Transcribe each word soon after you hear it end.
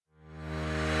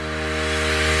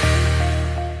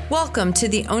Welcome to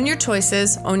the Own Your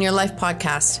Choices, Own Your Life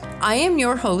podcast. I am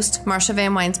your host, Marsha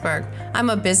Van Weinsberg. I'm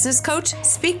a business coach,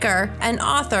 speaker, and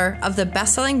author of the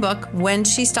best-selling book, When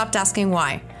She Stopped Asking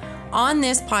Why. On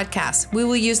this podcast, we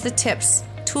will use the tips,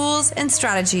 tools, and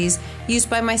strategies used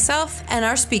by myself and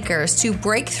our speakers to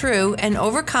break through and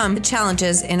overcome the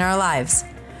challenges in our lives.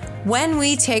 When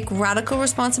we take radical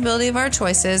responsibility of our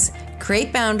choices,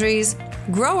 create boundaries,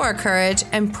 grow our courage,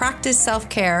 and practice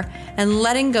self-care and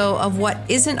letting go of what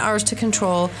isn't ours to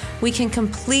control, we can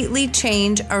completely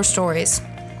change our stories.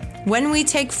 When we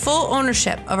take full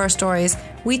ownership of our stories,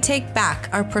 we take back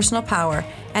our personal power,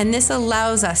 and this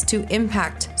allows us to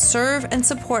impact, serve, and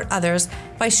support others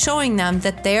by showing them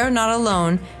that they are not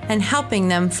alone and helping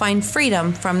them find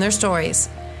freedom from their stories.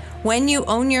 When you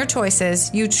own your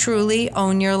choices, you truly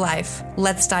own your life.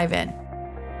 Let's dive in.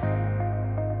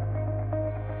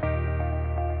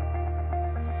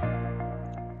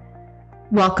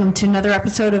 Welcome to another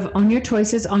episode of Own Your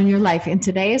Choices, Own Your Life. And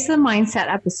today is the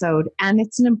mindset episode. And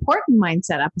it's an important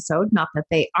mindset episode. Not that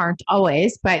they aren't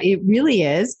always, but it really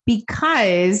is,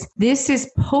 because this is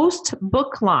post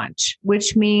book launch,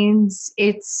 which means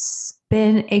it's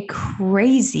been a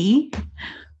crazy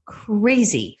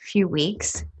few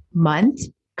weeks,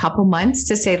 couple months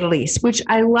to say the least, which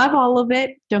I love all of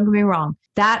it. Don't get me wrong.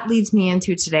 That leads me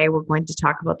into today. We're going to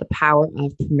talk about the power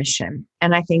of permission.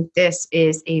 And I think this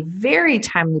is a very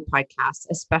timely podcast,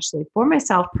 especially for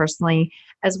myself personally,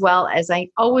 as well as I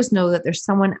always know that there's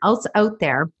someone else out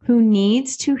there who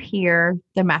needs to hear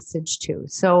the message too.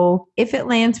 So if it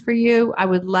lands for you, I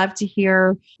would love to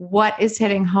hear what is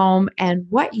hitting home and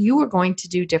what you are going to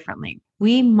do differently.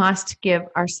 We must give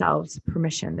ourselves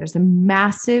permission. There's a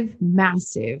massive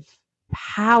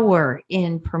power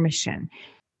in permission.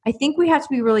 I think we have to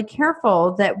be really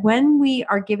careful that when we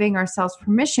are giving ourselves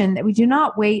permission, that we do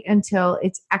not wait until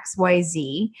it's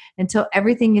XYZ, until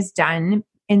everything is done,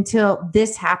 until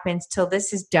this happens, till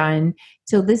this is done,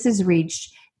 till this is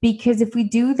reached. Because if we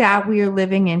do that, we are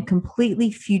living in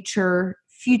completely future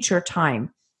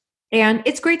time. And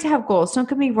it's great to have goals. Don't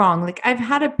get me wrong. Like, I've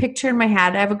had a picture in my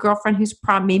head. I have a girlfriend who's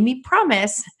made me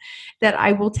promise that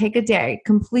I will take a day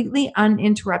completely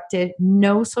uninterrupted,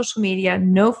 no social media,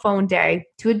 no phone day,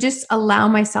 to just allow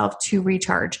myself to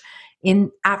recharge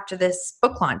after this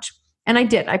book launch. And I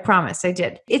did. I promised I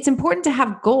did. It's important to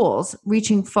have goals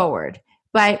reaching forward,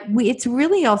 but it's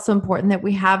really also important that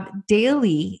we have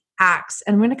daily acts.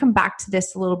 And I'm going to come back to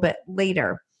this a little bit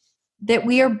later, that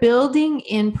we are building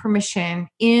in permission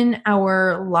in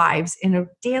our lives in a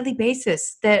daily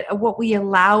basis, that what we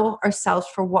allow ourselves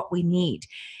for what we need.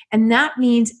 And that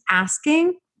means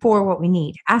asking for what we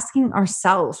need, asking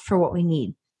ourselves for what we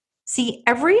need. See,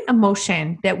 every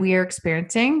emotion that we are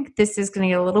experiencing, this is going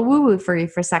to get a little woo-woo for you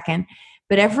for a second,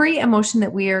 but every emotion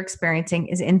that we are experiencing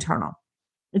is internal.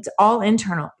 It's all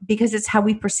internal because it's how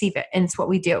we perceive it and it's what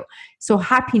we do. So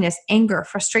happiness, anger,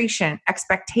 frustration,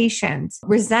 expectations,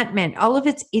 resentment, all of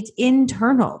it's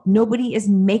internal. Nobody is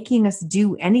making us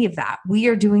do any of that. We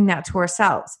are doing that to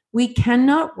ourselves. We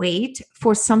cannot wait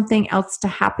for something else to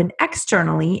happen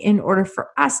externally in order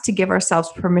for us to give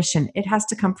ourselves permission. It has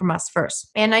to come from us first.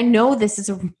 And I know this is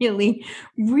a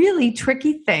really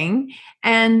tricky thing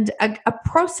and a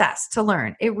process to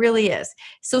learn. It really is.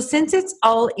 So since it's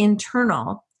all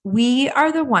internal, we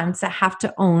are the ones that have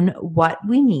to own what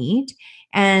we need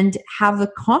and have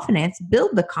the confidence,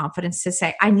 build the confidence to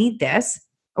say, I need this,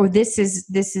 or this is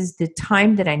the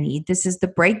time that I need. This is the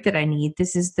break that I need.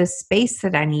 This is the space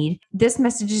that I need. This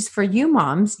message is for you,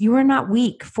 moms. You are not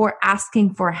weak for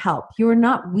asking for help. You are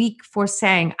not weak for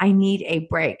saying, I need a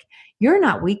break. You're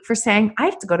not weak for saying, I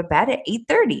have to go to bed at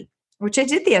 8:30. Which I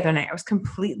did the other night. I was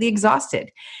completely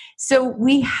exhausted. So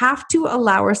we have to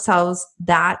allow ourselves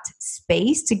that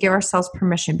space to give ourselves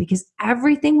permission, because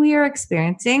everything we are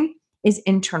experiencing is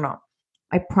internal.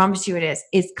 I promise you it is.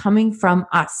 It's coming from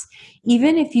us.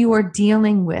 Even if you are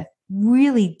dealing with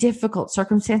really difficult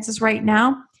circumstances right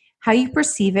now, how you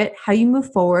perceive it, how you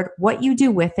move forward, what you do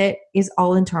with it is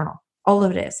all internal. All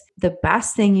of it is. The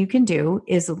best thing you can do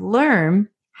is learn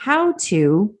how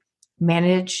to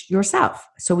manage yourself.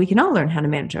 So we can all learn how to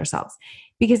manage ourselves,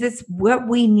 because it's what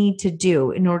we need to do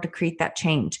in order to create that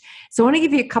change. So I want to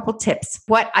give you a couple tips,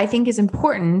 what I think is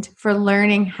important for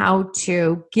learning how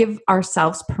to give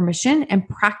ourselves permission and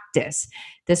practice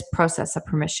this process of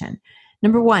permission.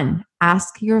 Number one,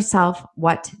 ask yourself,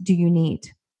 what do you need?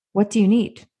 What do you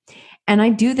need? And I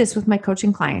do this with my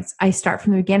coaching clients. I start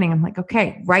from the beginning. I'm like,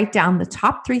 okay, write down the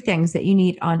top 3 things that you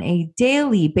need on a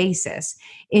daily basis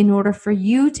in order for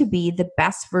you to be the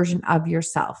best version of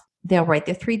yourself. They'll write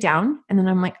the 3 down. And then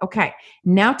I'm like, okay,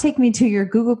 now take me to your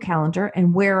Google Calendar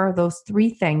and where are those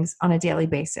 3 things on a daily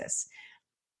basis?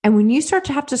 And when you start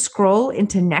to have to scroll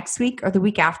into next week or the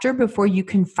week after before you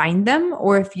can find them,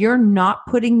 or if you're not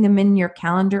putting them in your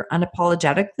calendar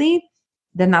unapologetically,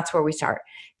 then that's where we start,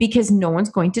 because no one's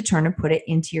going to turn and put it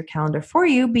into your calendar for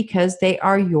you, because they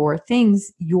are your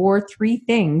things, your 3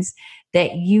 things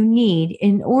that you need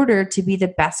in order to be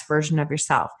the best version of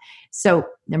yourself. So,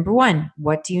 number 1,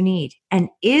 what do you need? And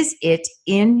is it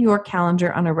in your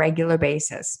calendar on a regular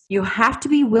basis? You have to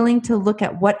be willing to look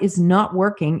at what is not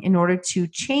working in order to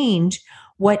change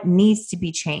what needs to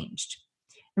be changed.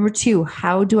 Number 2,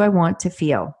 how do I want to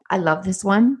feel? I love this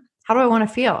one. How do I want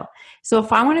to feel? So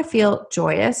if I want to feel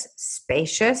joyous,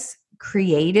 spacious,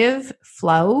 creative,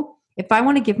 flow, if I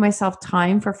want to give myself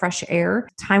time for fresh air,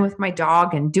 time with my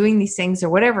dog and doing these things or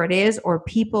whatever it is, or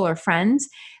people or friends,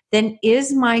 then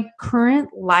is my current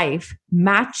life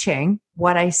matching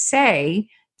what I say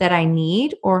that I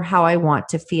need or how I want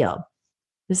to feel?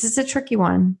 This is a tricky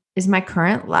one. Is my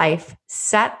current life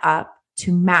set up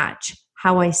to match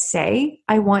how I say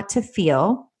I want to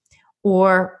feel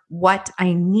or what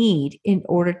I need in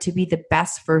order to be the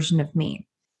best version of me?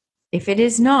 If it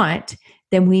is not,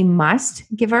 then we must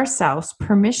give ourselves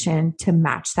permission to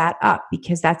match that up,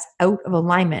 because that's out of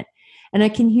alignment. And I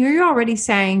can hear you already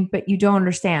saying, but you don't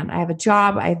understand. I have a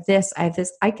job, I have this, I have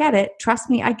this. I get it. Trust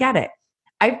me, I get it.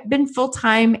 I've been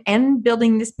full-time and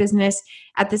building this business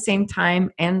at the same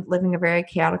time and living a very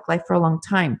chaotic life for a long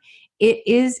time. It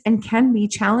is and can be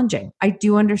challenging. I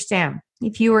do understand.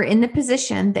 If you are in the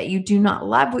position that you do not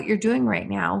love what you're doing right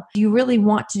now, you really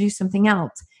want to do something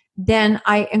else, then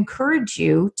I encourage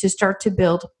you to start to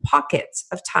build pockets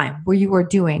of time where you are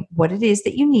doing what it is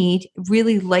that you need,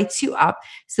 really lights you up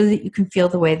so that you can feel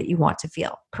the way that you want to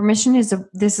feel. Permission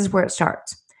this is where it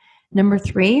starts. Number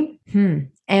 3,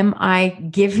 am I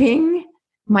giving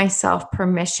myself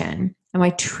permission? Am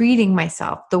I treating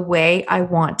myself the way I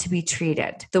want to be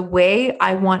treated, the way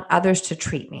I want others to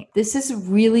treat me? This is a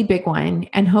really big one,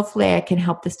 and hopefully I can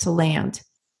help this to land.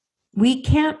 We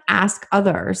can't ask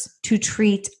others to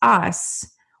treat us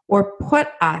or put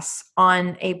us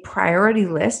on a priority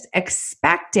list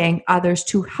expecting others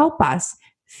to help us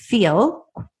feel,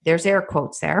 there's air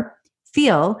quotes there,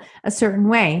 feel a certain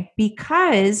way,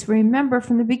 because remember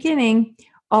from the beginning,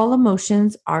 all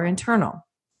emotions are internal.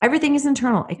 Everything is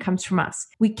internal. It comes from us.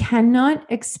 We cannot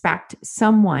expect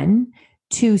someone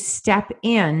to step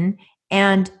in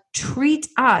and treat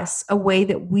us a way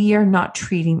that we are not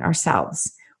treating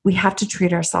ourselves. We have to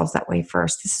treat ourselves that way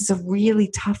first. This is a really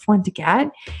tough one to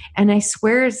get. And I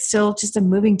swear it's still just a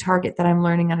moving target that I'm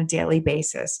learning on a daily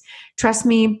basis. Trust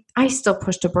me, I still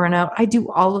push to burnout. I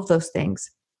do all of those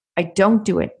things. I don't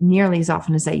do it nearly as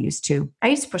often as I used to. I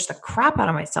used to push the crap out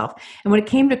of myself. And when it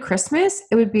came to Christmas,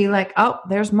 it would be like, oh,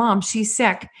 there's mom, she's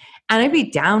sick. And I'd be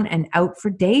down and out for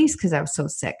days because I was so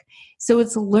sick. So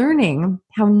it's learning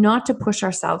how not to push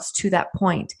ourselves to that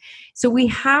point. So we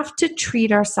have to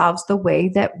treat ourselves the way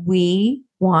that we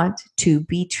want to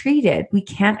be treated. We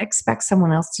can't expect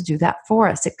someone else to do that for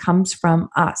us. It comes from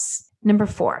us. Number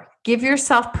 4, give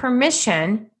yourself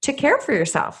permission to care for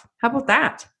yourself. How about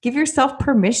that? Give yourself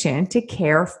permission to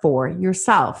care for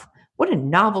yourself. What a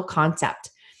novel concept.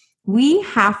 We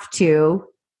have to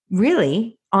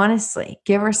really, honestly,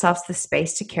 give ourselves the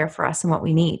space to care for us and what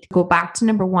we need. Go back to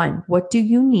number 1. What do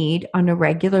you need on a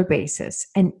regular basis?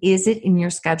 And is it in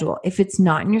your schedule? If it's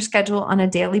not in your schedule on a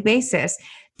daily basis,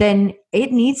 then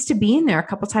it needs to be in there a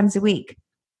couple times a week.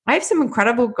 I have some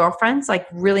incredible girlfriends, like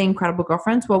really incredible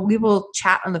girlfriends. Well, we will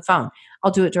chat on the phone.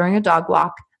 I'll do it during a dog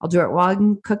walk. I'll do it while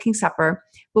I'm cooking supper.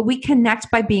 But we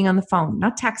connect by being on the phone,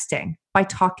 not texting, by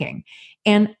talking.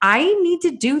 And I need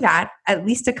to do that at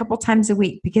least a couple times a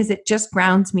week because it just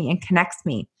grounds me and connects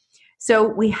me. So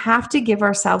we have to give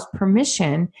ourselves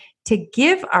permission to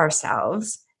give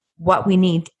ourselves what we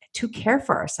need to care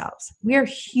for ourselves. We are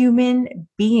human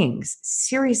beings.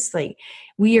 Seriously.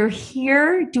 We are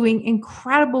here doing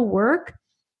incredible work.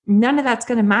 None of that's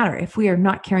going to matter if we are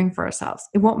not caring for ourselves.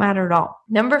 It won't matter at all.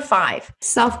 Number 5,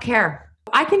 self-care.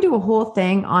 I can do a whole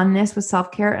thing on this with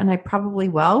self-care, and I probably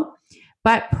will.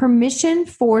 But permission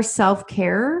for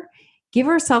self-care, give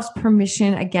ourselves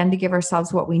permission, again, to give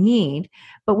ourselves what we need.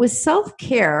 But with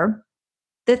self-care,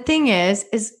 the thing is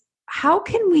how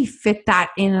can we fit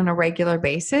that in on a regular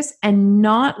basis and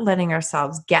not letting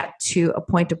ourselves get to a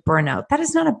point of burnout? That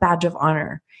is not a badge of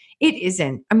honor. It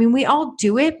isn't. I mean, we all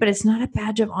do it, but it's not a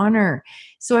badge of honor.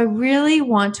 So I really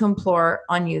want to implore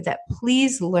on you that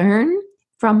please learn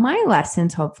from my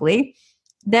lessons, hopefully,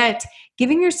 that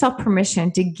giving yourself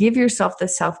permission to give yourself the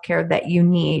self-care that you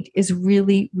need is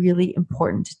really, really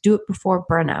important. Do it before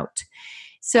burnout.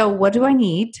 So what do I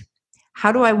need?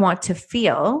 How do I want to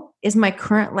feel? Is my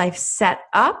current life set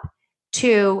up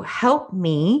to help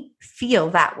me feel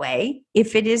that way?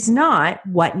 If it is not,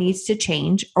 what needs to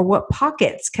change, or what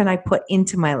pockets can I put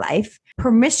into my life?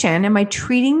 Permission, am I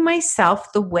treating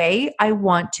myself the way I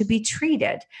want to be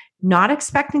treated? Not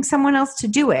expecting someone else to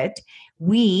do it.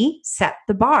 We set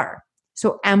the bar.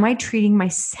 So am I treating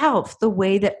myself the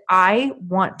way that I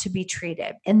want to be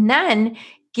treated? And then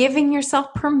giving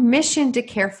yourself permission to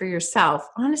care for yourself.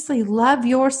 Honestly, love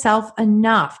yourself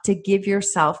enough to give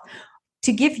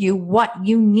you what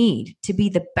you need to be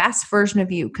the best version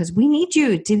of you, because we need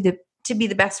you to be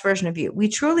the best version of you. We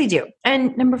truly do.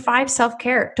 And number 5,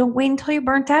 self-care. Don't wait until you're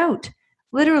burnt out.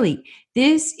 Literally,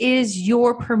 this is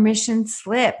your permission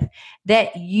slip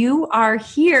that you are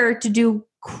here to do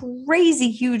crazy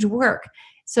huge work.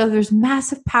 So there's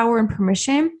massive power in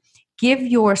permission. Give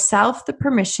yourself the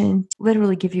permission to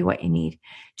literally give you what you need.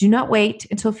 Do not wait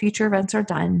until future events are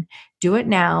done. Do it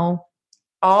now.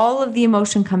 All of the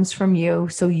emotion comes from you.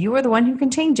 So you are the one who can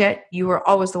change it. You are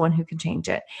always the one who can change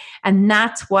it. And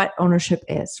that's what ownership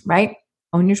is, right?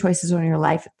 Own your choices, own your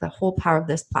life, the whole power of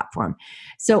this platform.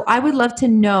 So I would love to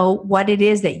know what it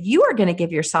is that you are going to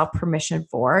give yourself permission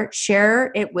for.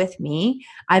 Share it with me,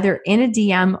 either in a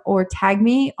DM or tag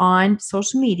me on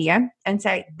social media and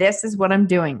say, this is what I'm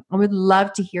doing. I would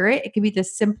love to hear it. It could be the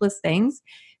simplest things,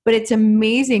 but it's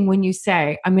amazing when you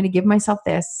say, I'm going to give myself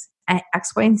this at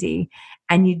X, Y, and Z,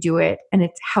 and you do it, and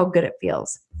it's how good it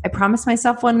feels. I promised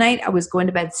myself one night I was going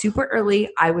to bed super early.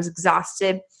 I was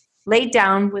exhausted, laid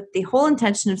down with the whole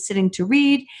intention of sitting to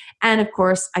read. And of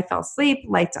course, I fell asleep,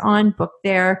 lights on, book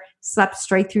there, slept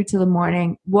straight through to the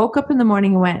morning, woke up in the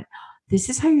morning and went, this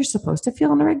is how you're supposed to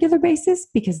feel on a regular basis?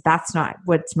 Because that's not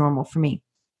what's normal for me.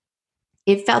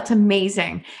 It felt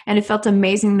amazing. And it felt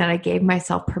amazing that I gave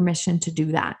myself permission to do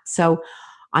that. So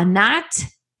on that,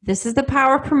 this is the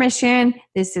power of permission.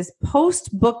 This is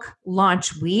post-book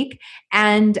launch week.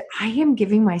 And I am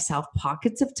giving myself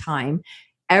pockets of time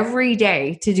every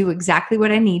day to do exactly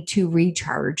what I need to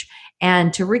recharge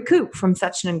and to recoup from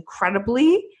such an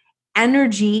incredibly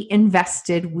energy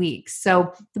invested week.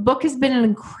 So the book has been an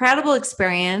incredible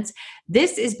experience.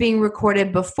 This is being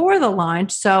recorded before the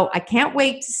launch, so I can't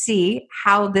wait to see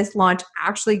how this launch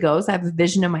actually goes. I have a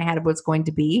vision in my head of what's going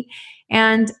to be.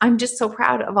 And I'm just so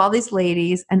proud of all these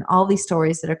ladies and all these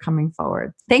stories that are coming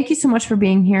forward. Thank you so much for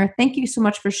being here. Thank you so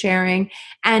much for sharing.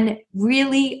 And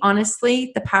really,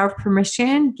 honestly, the power of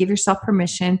permission, give yourself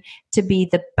permission to be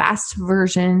the best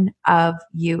version of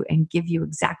you and give you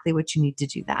exactly what you need to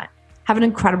do that. Have an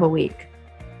incredible week.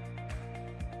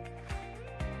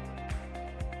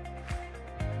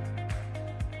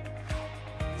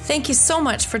 Thank you so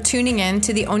much for tuning in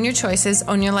to the Own Your Choices,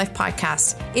 Own Your Life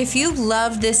podcast. If you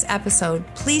loved this episode,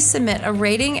 please submit a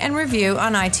rating and review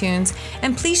on iTunes,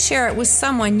 and please share it with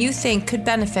someone you think could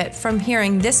benefit from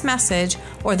hearing this message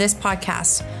or this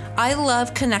podcast. I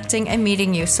love connecting and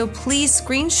meeting you, so please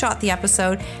screenshot the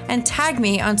episode and tag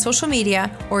me on social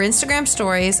media or Instagram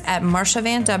stories at Marsha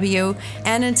Van W.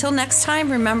 And until next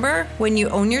time, remember, when you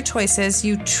own your choices,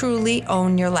 you truly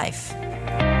own your life.